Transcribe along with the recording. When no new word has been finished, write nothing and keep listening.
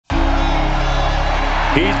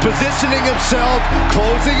He's positioning himself,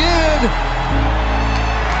 closing in.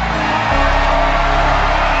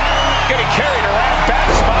 Getting carried around, bad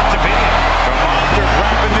spot to be in. The Monster's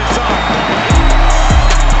wrapping this up.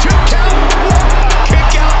 2 count, what a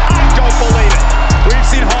kick out, I don't believe it. We've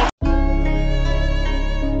seen Hulk.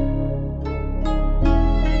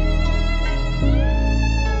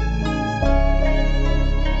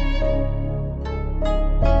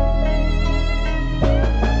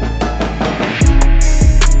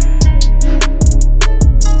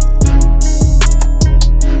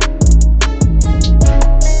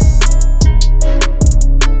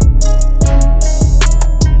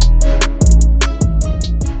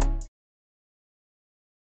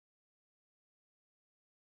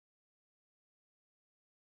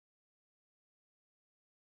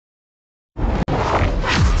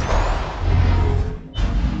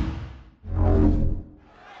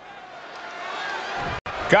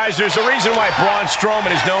 Guys, there's a reason why Braun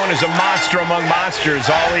Strowman is known as a monster among monsters.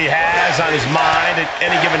 All he has on his mind at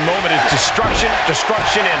any given moment is destruction,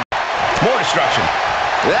 destruction, and more destruction.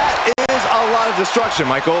 That is a lot of destruction,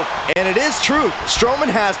 Michael. And it is true. Strowman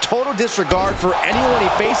has total disregard for anyone he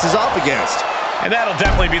faces off against. And that'll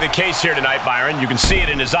definitely be the case here tonight, Byron. You can see it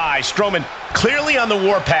in his eyes. Strowman clearly on the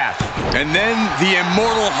warpath. And then the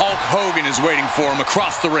immortal Hulk Hogan is waiting for him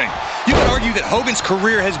across the ring. You could argue that Hogan's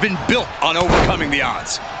career has been built on overcoming the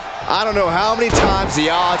odds. I don't know how many times the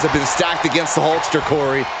odds have been stacked against the Hulkster,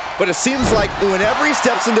 Corey, but it seems like whenever he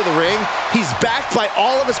steps into the ring, he's backed by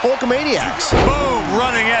all of his Hulkamaniacs. Boom,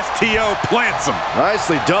 running STO plants him.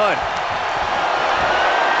 Nicely done.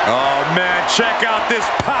 Oh, man, check out this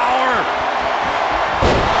power.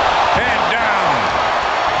 And down.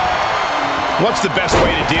 What's the best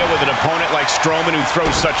way to deal with an opponent like Strowman who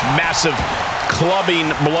throws such massive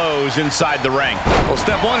clubbing blows inside the ring? Well,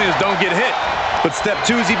 step one is don't get hit. But step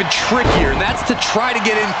two is even trickier, and that's to try to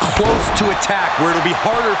get in close to attack, where it'll be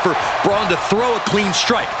harder for Braun to throw a clean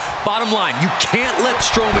strike. Bottom line, you can't let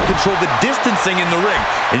Strowman control the distancing in the ring,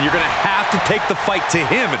 and you're going to have to take the fight to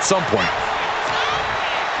him at some point.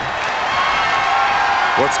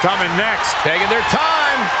 What's coming next? Taking their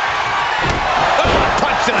time. Oh,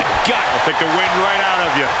 punch to the gut. I'll take the wind right out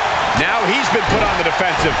of you. Now he's been put on the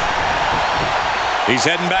defensive. He's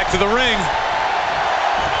heading back to the ring.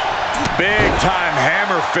 Big time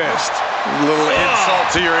hammer fist. A little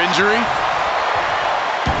insult to your injury.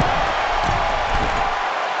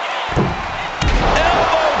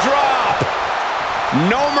 Elbow drop.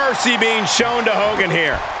 No mercy being shown to Hogan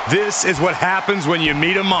here. This is what happens when you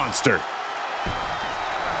meet a monster.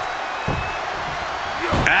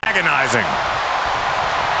 Agonizing.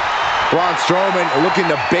 Braun Strowman looking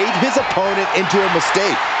to bait his opponent into a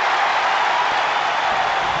mistake.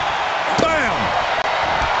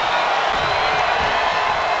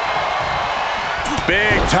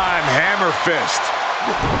 Big time hammer fist.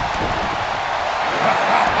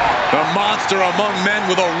 The monster among men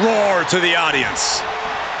with a roar to the audience.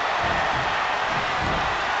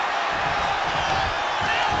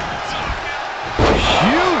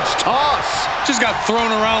 Huge toss. Just got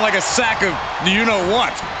thrown around like a sack of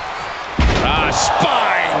you-know-what.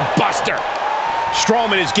 Spine buster.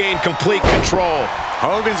 Strowman has gained complete control.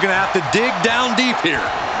 Hogan's going to have to dig down deep here.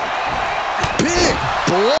 Big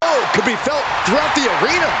blow could be felt throughout the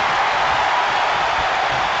arena.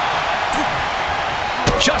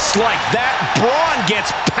 Just like that, Braun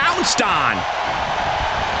gets pounced on.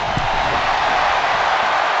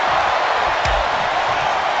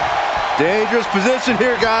 Dangerous position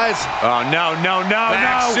here, guys. Oh, no, no, no,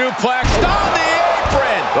 Back no. suplex on the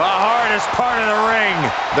apron. The hardest part of the ring.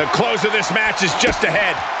 The close of this match is just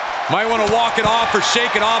ahead. Might want to walk it off or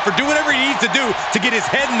shake it off or do whatever he needs to do to get his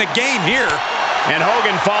head in the game here. And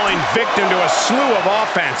Hogan falling victim to a slew of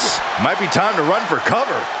offense. Might be time to run for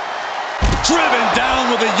cover. Driven down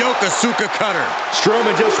with a Yokosuka cutter.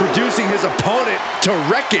 Strowman just reducing his opponent to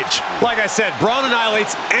wreckage. Like I said, Braun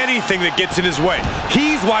annihilates anything that gets in his way.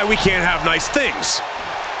 He's why we can't have nice things.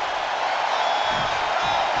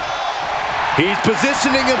 He's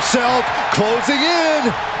positioning himself, closing in.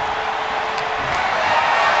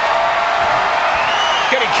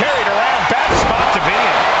 Getting carried around, bad spot to be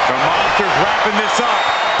in. The Monster's wrapping this up.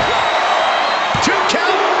 2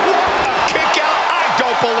 count, what a kick out, I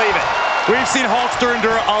don't believe it. We've seen Hulkster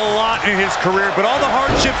endure a lot in his career, but all the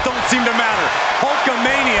hardships don't seem to matter.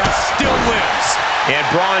 Hulkamania still lives. And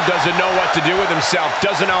Braun doesn't know what to do with himself,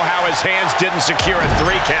 doesn't know how his hands didn't secure a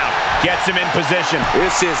 3 count. Gets him in position.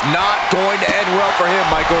 This is not going to end well for him,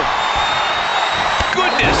 Michael.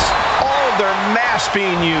 Goodness, all of their mass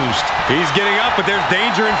being used. He's getting up, but there's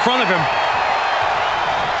danger in front of him.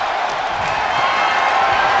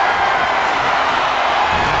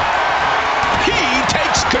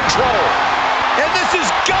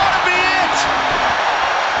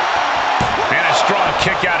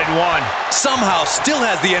 kick out in one. Somehow still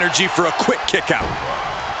has the energy for a quick kick out.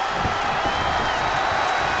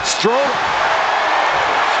 Strowman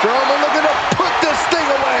looking to put this thing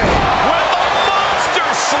away. With a monster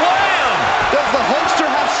slam. Does the Hulkster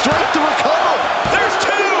have strength to recover? There's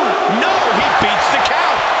two. No, he beats the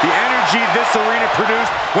count. The energy this arena produced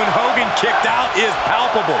when Hogan kicked out is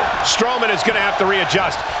palpable. Strowman is going to have to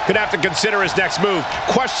readjust. Going to have to consider his next move.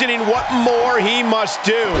 Questioning what more he must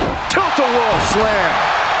do. Tilt-a-whirl slam.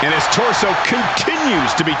 And his torso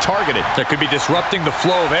continues to be targeted. That could be disrupting the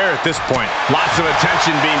flow of air at this point. Lots of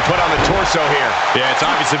attention being put on the torso here. Yeah, it's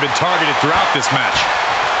obviously been targeted throughout this match.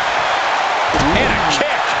 And a kick.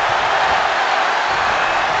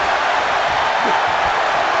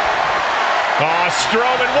 Oh,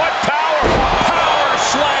 Strowman, what power! Power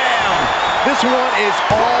slam! This one is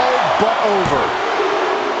all but over.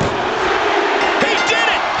 He did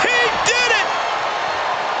it! He did it!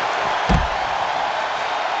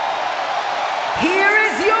 Here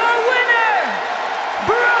is your winner,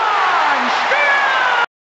 Braun Strowman!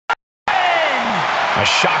 A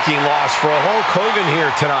shocking loss for Hulk Hogan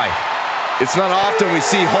here tonight. It's not often we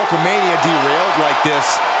see Hulkamania derailed like this.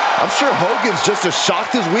 I'm sure Hogan's just as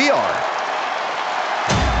shocked as we are.